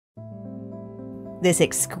This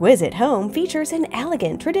exquisite home features an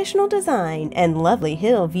elegant traditional design and lovely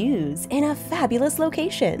hill views in a fabulous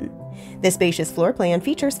location. The spacious floor plan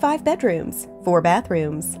features 5 bedrooms, 4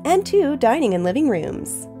 bathrooms, and 2 dining and living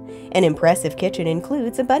rooms. An impressive kitchen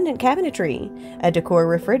includes abundant cabinetry, a Dacor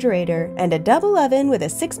refrigerator, and a double oven with a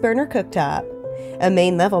 6-burner cooktop. A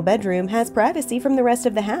main-level bedroom has privacy from the rest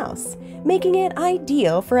of the house, making it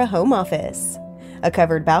ideal for a home office. A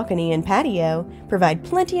covered balcony and patio provide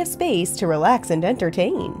plenty of space to relax and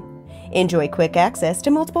entertain. Enjoy quick access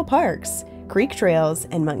to multiple parks, creek trails,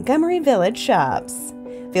 and Montgomery Village shops.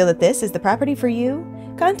 Feel that this is the property for you?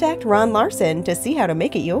 Contact Ron Larson to see how to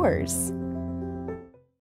make it yours.